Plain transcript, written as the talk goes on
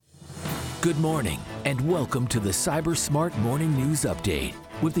Good morning, and welcome to the Cyber Smart Morning News Update.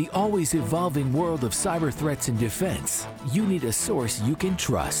 With the always evolving world of cyber threats and defense, you need a source you can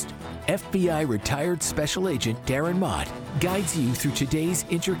trust. FBI retired Special Agent Darren Mott guides you through today's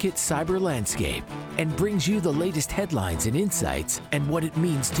intricate cyber landscape and brings you the latest headlines and insights and what it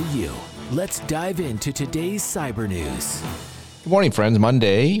means to you. Let's dive into today's cyber news. Good morning, friends.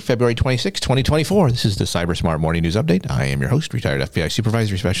 Monday, February 26, 2024. This is the Cyber Smart Morning News Update. I am your host, retired FBI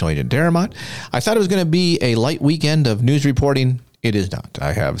Supervisory Special Agent Darren Mott. I thought it was going to be a light weekend of news reporting. It is not.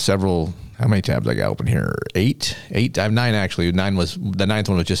 I have several. How many tabs I got open here? Eight. I have 9 actually. The ninth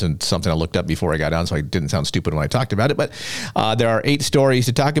one was just something I looked up before I got on, so I didn't sound stupid when I talked about it. But there are 8 stories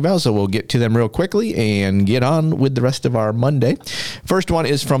to talk about, so we'll get to them real quickly and get on with the rest of our Monday. First one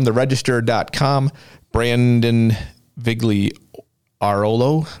is from theregister.com. Brandon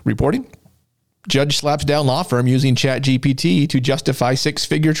Vigliarolo reporting. Judge slaps down law firm using ChatGPT to justify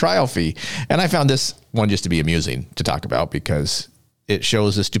 6-figure trial fee. And I found this one just to be amusing to talk about because it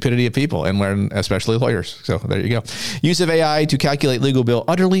shows the stupidity of people and learn, especially lawyers. So there you go. Use of AI to calculate legal bill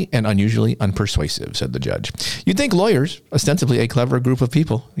utterly and unusually unpersuasive, said the judge. You'd think lawyers, ostensibly a clever group of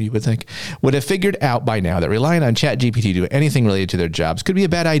people, you would think, would have figured out by now that relying on ChatGPT to do anything related to their jobs could be a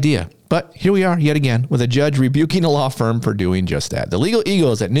bad idea. But here we are yet again with a judge rebuking a law firm for doing just that. The legal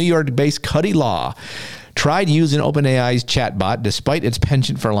eagles at New York-based Cuddy Law tried using OpenAI's chatbot, despite its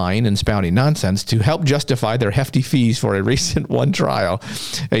penchant for lying and spouting nonsense, to help justify their hefty fees for a recent one trial,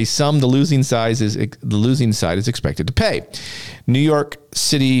 a sum the losing side is expected to pay. New York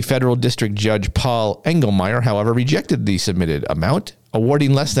City Federal District Judge Paul Engelmeyer, however, rejected the submitted amount,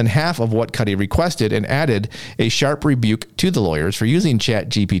 awarding less than half of what Cuddy requested, and added a sharp rebuke to the lawyers for using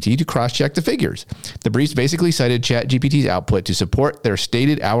ChatGPT to cross-check the figures. The briefs basically cited ChatGPT's output to support their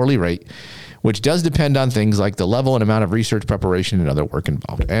stated hourly rate, which does depend on things like the level and amount of research preparation and other work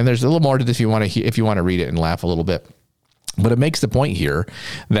involved. And there's a little more to this if you want to read it and laugh a little bit. But it makes the point here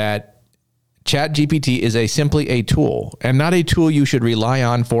that ChatGPT is simply a tool, and not a tool you should rely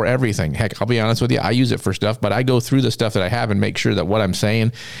on for everything. Heck, I'll be honest with you, I use it for stuff, but I go through the stuff that I have and make sure that what I'm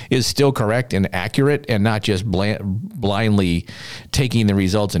saying is still correct and accurate and not just blindly taking the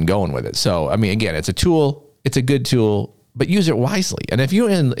results and going with it. So, I mean, again, it's a tool. It's a good tool, but use it wisely. And if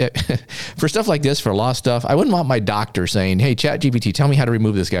you're for stuff like this, for law stuff, I wouldn't want my doctor saying, hey, ChatGPT, tell me how to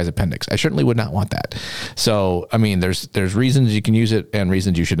remove this guy's appendix. I certainly would not want that. So, I mean, there's reasons you can use it and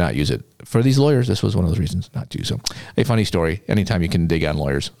reasons you should not use it. For these lawyers, this was one of those reasons not to. So a funny story. Anytime you can dig on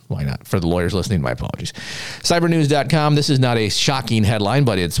lawyers, why not? For the lawyers listening, my apologies. Cybernews.com. This is not a shocking headline,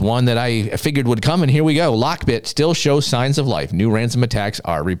 but it's one that I figured would come. And here we go. Lockbit still shows signs of life. New ransom attacks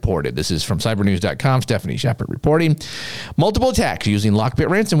are reported. This is from cybernews.com. Stephanie Shepard reporting. Multiple attacks using Lockbit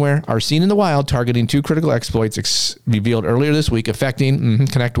ransomware are seen in the wild, targeting 2 critical exploits revealed earlier this week, affecting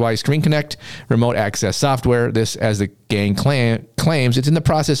ConnectWise Screen Connect remote access software. This, as the gang claims, it's in the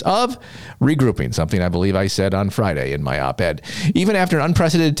process of regrouping, something I believe I said on Friday in my op-ed. Even after an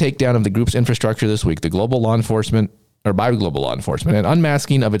unprecedented takedown of the group's infrastructure this week, by global law enforcement, and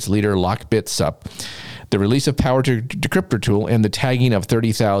unmasking of its leader, Lockbit Sup, the release of Power to Decryptor tool, and the tagging of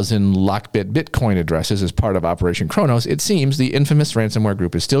 30,000 Lockbit Bitcoin addresses as part of Operation Kronos, it seems the infamous ransomware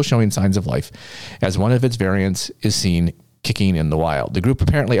group is still showing signs of life, as one of its variants is seen kicking in the wild. The group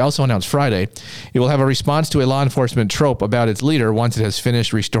apparently also announced Friday it will have a response to a law enforcement trope about its leader once it has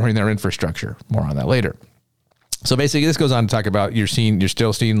finished restoring their infrastructure. More on that later. So basically, this goes on to talk about you're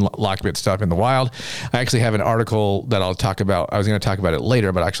still seeing Lockbit stuff in the wild. I actually have an article that I'll talk about. I was going to talk about it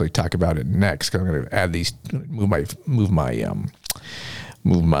later, but I'll actually talk about it next because I'm going to add these, move my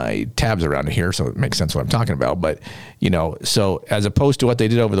tabs around here so it makes sense what I'm talking about. But, so as opposed to what they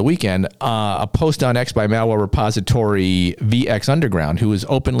did over the weekend, a post on X by malware repository VX Underground, who is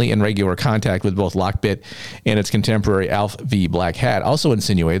openly in regular contact with both Lockbit and its contemporary Alf V Black Hat, also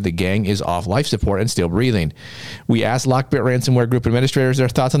insinuated the gang is off life support and still breathing. We asked Lockbit ransomware group administrators their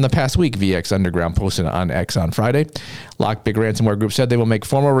thoughts on the past week, VX Underground posted on X on Friday. Lockbit ransomware group said they will make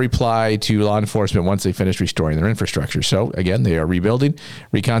formal reply to law enforcement once they finish restoring their infrastructure. So again, they are rebuilding,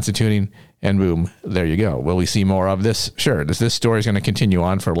 reconstituting, and boom, there you go. Will we see more of this? Sure. This story is going to continue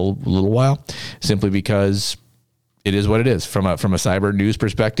on for a little while, simply because it is what it is. From a cyber news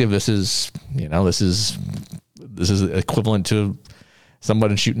perspective, this is equivalent to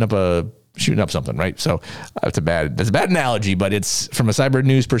someone shooting up something, right? So that's a bad analogy, but it's from a cyber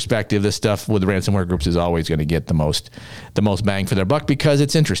news perspective, this stuff with the ransomware groups is always going to get the most bang for their buck because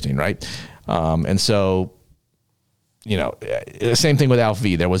it's interesting, right? And so same thing with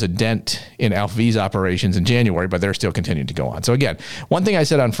ALF-V. There was a dent in ALF-V's operations in January, but they're still continuing to go on. So again, one thing I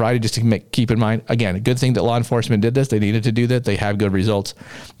said on Friday, just to keep in mind, again, a good thing that law enforcement did this. They needed to do that. They have good results.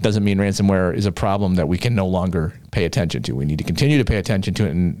 Doesn't mean ransomware is a problem that we can no longer pay attention to. We need to continue to pay attention to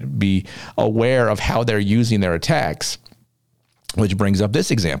it and be aware of how they're using their attacks. Which brings up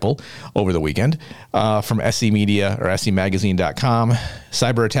this example over the weekend from SC Media or scmagazine.com.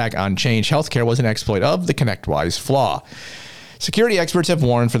 Cyber attack on Change Healthcare was an exploit of the ConnectWise flaw. Security experts have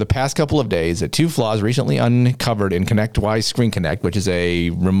warned for the past couple of days that two flaws recently uncovered in ConnectWise Screen Connect, which is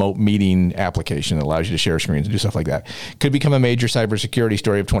a remote meeting application that allows you to share screens and do stuff like that, could become a major cybersecurity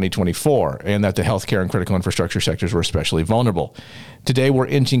story of 2024, and that the healthcare and critical infrastructure sectors were especially vulnerable. Today, we're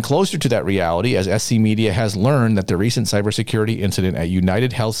inching closer to that reality as SC Media has learned that the recent cybersecurity incident at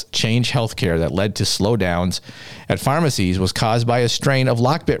United Health's Change Healthcare that led to slowdowns at pharmacies was caused by a strain of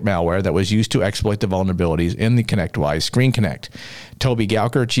Lockbit malware that was used to exploit the vulnerabilities in the ConnectWise Screen Connect. Toby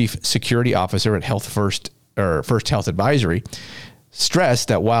Gowker, Chief Security Officer at First Health Advisory, stressed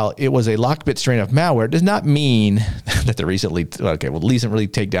that while it was a Lockbit strain of malware, does not mean that the recently really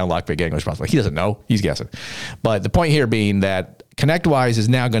take down Lockbit getting responsible. He doesn't know. He's guessing. But the point here being that ConnectWise is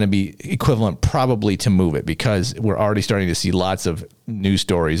now going to be equivalent probably to MoveIt, because we're already starting to see lots of news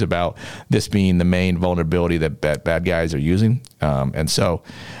stories about this being the main vulnerability that bad guys are using. This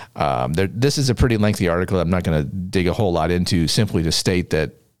is a pretty lengthy article that I'm not going to dig a whole lot into, simply to state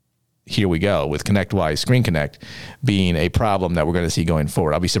that here we go with ConnectWise Screen Connect being a problem that we're going to see going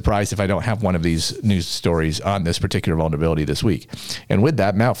forward. I'll be surprised if I don't have one of these news stories on this particular vulnerability this week. And with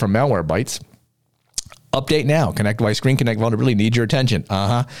that, from Malwarebytes, update now. ConnectWise Screen Connect vulnerability needs your attention.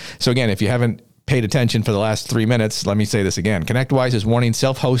 So again, if you haven't paid attention for the last 3 minutes, let me say this again. ConnectWise is warning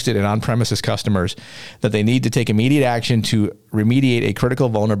self-hosted and on-premises customers that they need to take immediate action to remediate a critical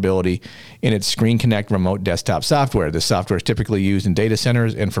vulnerability in its Screen Connect remote desktop software. This software is typically used in data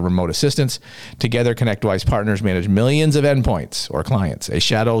centers and for remote assistance. Together, ConnectWise partners manage millions of endpoints or clients. A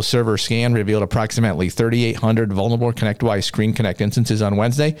shadow server scan revealed approximately 3,800 vulnerable ConnectWise Screen Connect instances on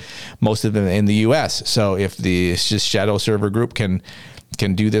Wednesday, most of them in the U.S. So if the shadow server group can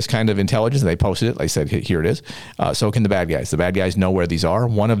do this kind of intelligence, and they posted it, like I said, here it is, so can the bad guys. The bad guys know where these are.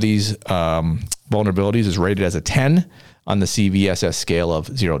 One of these vulnerabilities is rated as a 10 on the CVSS scale of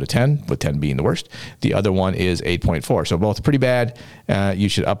 0 to 10, with 10 being the worst. The other one is 8.4. So both pretty bad. You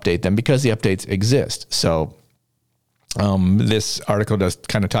should update them because the updates exist. So this article does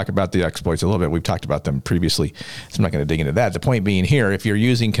kind of talk about the exploits a little bit. We've talked about them previously, so I'm not going to dig into that. The point being here, if you're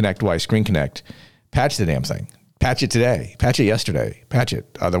using ConnectWise Screen Connect, patch the damn thing. Patch it today. Patch it yesterday. Patch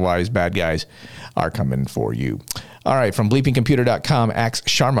it. Otherwise, bad guys are coming for you. All right, from bleepingcomputer.com, Axe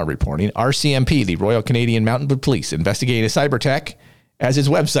Sharma reporting, RCMP, the Royal Canadian Mounted Police, investigating a cyber attack as its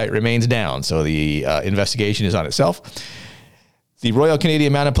website remains down. So the investigation is on itself. The Royal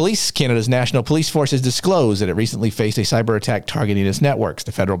Canadian Mounted Police, Canada's national police force, has disclosed that it recently faced a cyber attack targeting its networks.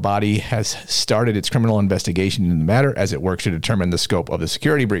 The federal body has started its criminal investigation in the matter as it works to determine the scope of the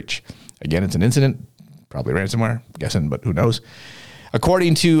security breach. Again, it's an incident. Probably ransomware, I'm guessing, but who knows?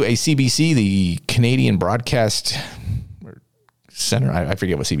 According to a CBC, the Canadian Broadcast Center, I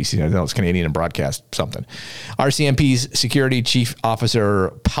forget what CBC is. I know it's Canadian and Broadcast something. RCMP's Security Chief Officer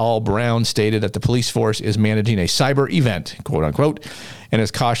Paul Brown stated that the police force is managing a cyber event, quote unquote, and has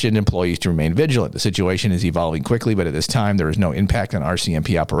cautioned employees to remain vigilant. The situation is evolving quickly, but at this time, there is no impact on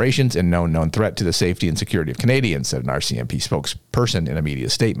RCMP operations and no known threat to the safety and security of Canadians, said an RCMP spokesperson in a media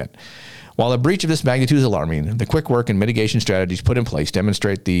statement. While a breach of this magnitude is alarming, the quick work and mitigation strategies put in place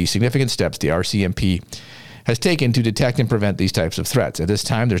demonstrate the significant steps the RCMP has taken to detect and prevent these types of threats. At this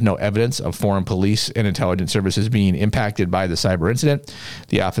time, there's no evidence of foreign police and intelligence services being impacted by the cyber incident.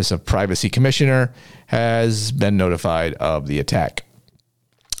 The Office of Privacy Commissioner has been notified of the attack.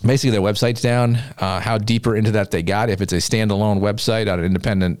 Basically, their website's down. How deeper into that they got, if it's a standalone website on an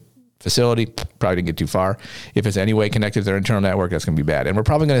independent facility, probably didn't get too far. If it's any way connected to their internal network, that's going to be bad. And we're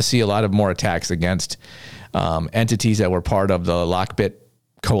probably going to see a lot of more attacks against entities that were part of the Lockbit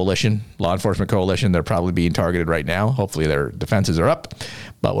coalition, law enforcement coalition. They're probably being targeted right now. Hopefully their defenses are up,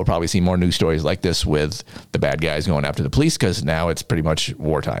 but we'll probably see more news stories like this with the bad guys going after the police, because now it's pretty much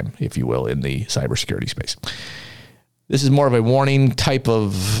wartime, if you will, in the cybersecurity space. This is more of a warning type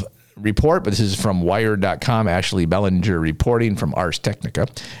of report, but this is from Wired.com. Ashley Bellinger reporting from Ars Technica.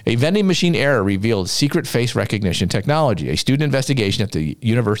 A vending machine error revealed secret face recognition technology. A student investigation at the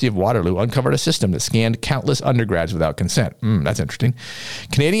University of Waterloo uncovered a system that scanned countless undergrads without consent. That's interesting.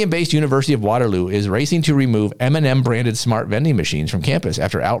 Canadian-based University of Waterloo is racing to remove M&M branded smart vending machines from campus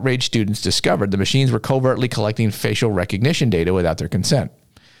after outraged students discovered the machines were covertly collecting facial recognition data without their consent.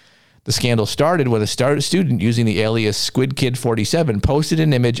 The scandal started when a student using the alias SquidKid47 posted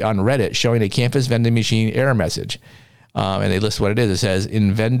an image on Reddit showing a campus vending machine error message. And they list what it is. It says,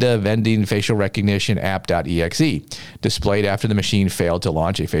 Invenda vending facial recognition app.exe, displayed after the machine failed to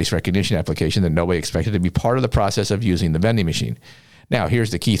launch a face recognition application that nobody expected to be part of the process of using the vending machine. Now,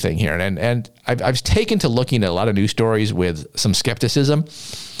 here's the key thing here. And I've taken to looking at a lot of news stories with some skepticism.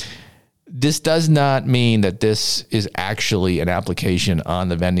 This does not mean that this is actually an application on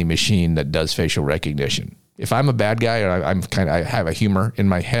the vending machine that does facial recognition. If I'm a bad guy or I have a humor in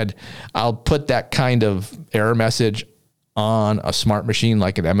my head, I'll put that kind of error message on a smart machine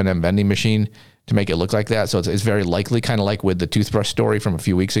like an M&M vending machine to make it look like that. So it's very likely, kind of like with the toothbrush story from a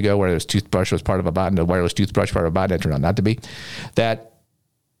few weeks ago where this toothbrush was part of a bot and the wireless toothbrush part of a bot, and it turned out not to be, that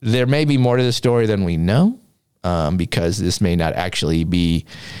there may be more to the story than we know, because this may not actually be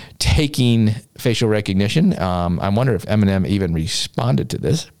taking facial recognition. I wonder if M&M even responded to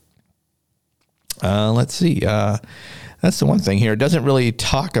this. Let's see. That's the one thing here. It doesn't really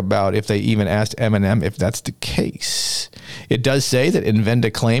talk about if they even asked M&M if that's the case. It does say that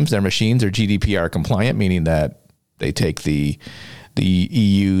Invenda claims their machines are GDPR compliant, meaning that they take the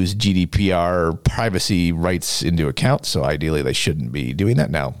EU's GDPR privacy rights into account. So ideally, they shouldn't be doing that.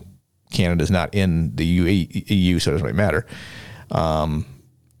 Now, Canada's not in the EU, so it doesn't really matter.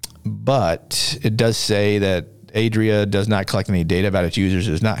 But it does say that Adria does not collect any data about its users,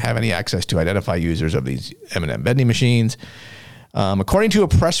 does not have any access to identify users of these M&M vending machines. According to a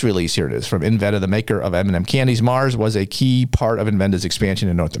press release, here it is, from Invenda, the maker of M&M candies, Mars was a key part of Invenda's expansion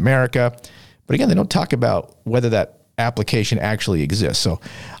in North America. But again, they don't talk about whether that application actually exists. So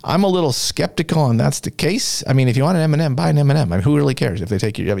I'm a little skeptical, and that's the case. I mean, if you want an M&M, buy an M&M. I mean, who really cares if they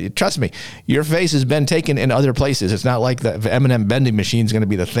take your, trust me, your face has been taken in other places. It's not like the M&M vending machine is going to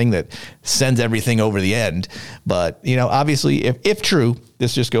be the thing that sends everything over the end. But, you know, obviously, if true,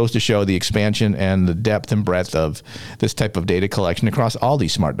 this just goes to show the expansion and the depth and breadth of this type of data collection across all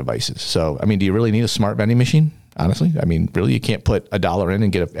these smart devices. So, I mean, do you really need a smart vending machine? Honestly, I mean, really, you can't put $1 in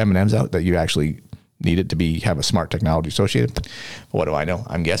and get M&Ms out that you actually need it to have a smart technology associated. But what do I know?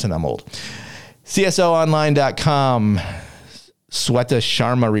 I'm guessing I'm old. CSOonline.com, Sweta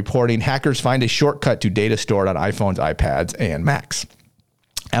Sharma reporting, hackers find a shortcut to data stored on iPhones, iPads, and Macs.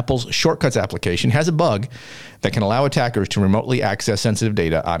 Apple's Shortcuts application has a bug that can allow attackers to remotely access sensitive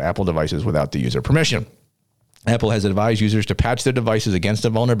data on Apple devices without the user permission. Apple has advised users to patch their devices against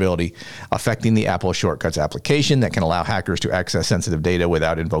a vulnerability affecting the Apple Shortcuts application that can allow hackers to access sensitive data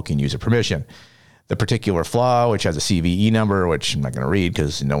without invoking user permission. The particular flaw, which has a CVE number, which I'm not going to read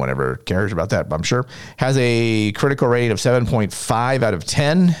because no one ever cares about that, but I'm sure, has a critical rating of 7.5 out of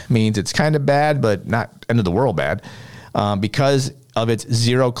 10, means it's kind of bad, but not end of the world bad, because of its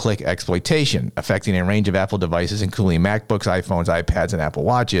zero-click exploitation, affecting a range of Apple devices, including MacBooks, iPhones, iPads, and Apple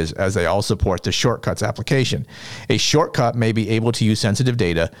Watches, as they all support the Shortcuts application. A shortcut may be able to use sensitive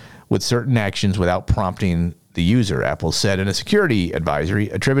data with certain actions without prompting the user, Apple said in a security advisory,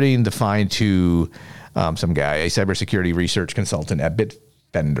 attributing the find to some guy, a cybersecurity research consultant at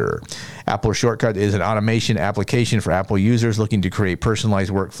Bitfender. Apple Shortcut is an automation application for Apple users looking to create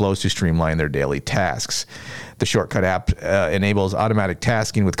personalized workflows to streamline their daily tasks. The Shortcut app enables automatic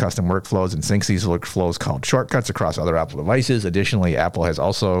tasking with custom workflows and syncs these workflows called shortcuts across other Apple devices. Additionally, Apple has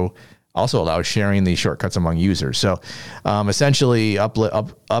also allowed sharing these shortcuts among users. So essentially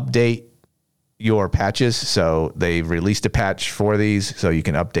update your patches. So they've released a patch for these so you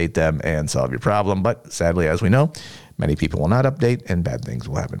can update them and solve your problem. But sadly, as we know, many people will not update and bad things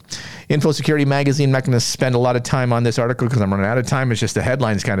will happen. Info Security Magazine, I'm not going to spend a lot of time on this article because I'm running out of time. It's just the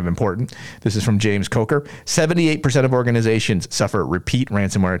headline is kind of important. This is from James Coker. 78% of organizations suffer repeat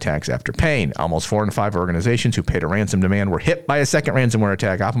ransomware attacks after paying. Almost 4 in 5 organizations who paid a ransom demand were hit by a second ransomware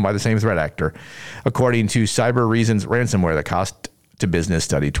attack, often by the same threat actor, according to Cyber Reasons Ransomware, the Cost to Business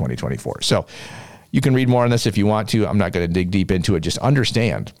Study 2024. So you can read more on this if you want to. I'm not going to dig deep into it. Just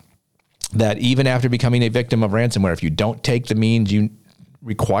understand that even after becoming a victim of ransomware, if you don't take the means you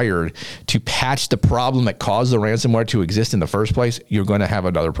required to patch the problem that caused the ransomware to exist in the first place, you're going to have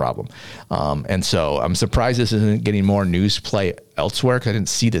another problem. And so I'm surprised this isn't getting more news play elsewhere, because I didn't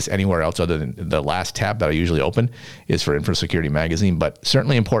see this anywhere else other than the last tab that I usually open is for Info Security Magazine, but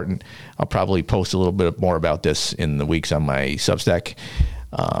certainly important. I'll probably post a little bit more about this in the weeks on my Substack.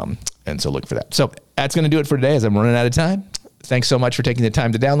 And so look for that. So that's going to do it for today as I'm running out of time. Thanks so much for taking the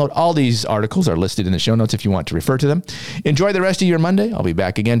time to download. All these articles are listed in the show notes if you want to refer to them. Enjoy the rest of your Monday. I'll be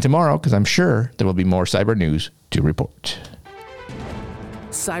back again tomorrow because I'm sure there will be more cyber news to report.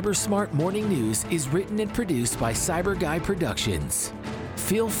 Cyber Smart Morning News is written and produced by Cyber Guy Productions.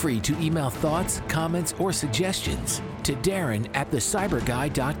 Feel free to email thoughts, comments, or suggestions to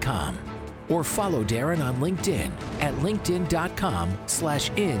Darren@thecyberguy.com or follow Darren on LinkedIn at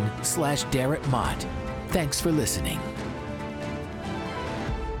linkedin.com/in/DarrettMott. Thanks for listening.